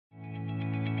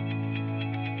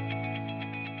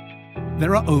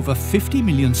There are over 50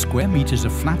 million square meters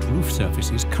of flat roof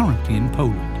surfaces currently in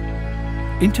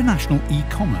Poland. International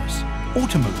e-commerce,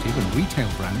 automotive and retail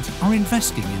brands are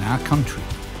investing in our country.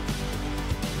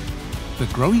 The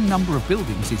growing number of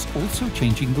buildings is also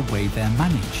changing the way they're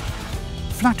managed.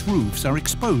 Flat roofs are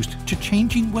exposed to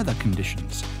changing weather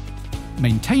conditions.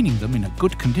 Maintaining them in a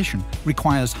good condition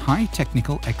requires high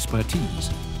technical expertise.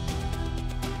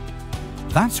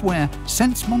 That's where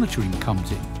Sense monitoring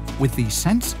comes in, with the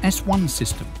Sense S1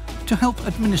 system to help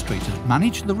administrators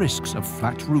manage the risks of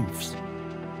flat roofs.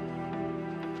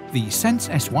 The Sense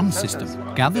S1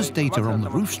 system gathers data on the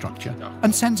roof structure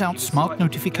and sends out smart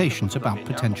notifications about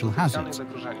potential hazards.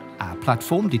 Our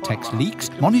platform detects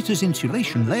leaks, monitors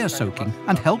insulation layer soaking,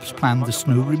 and helps plan the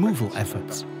snow removal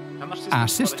efforts. Our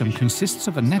system consists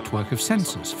of a network of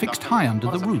sensors fixed high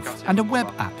under the roof and a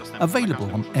web app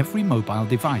available on every mobile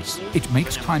device. It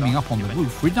makes climbing up on the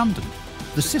roof redundant.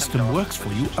 The system works for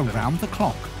you around the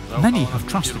clock. Many have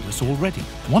trusted us already.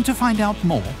 Want to find out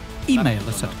more? Email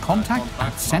us at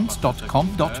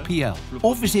contact@sense.com.pl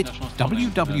or visit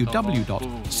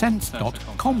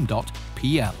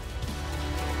www.sense.com.pl.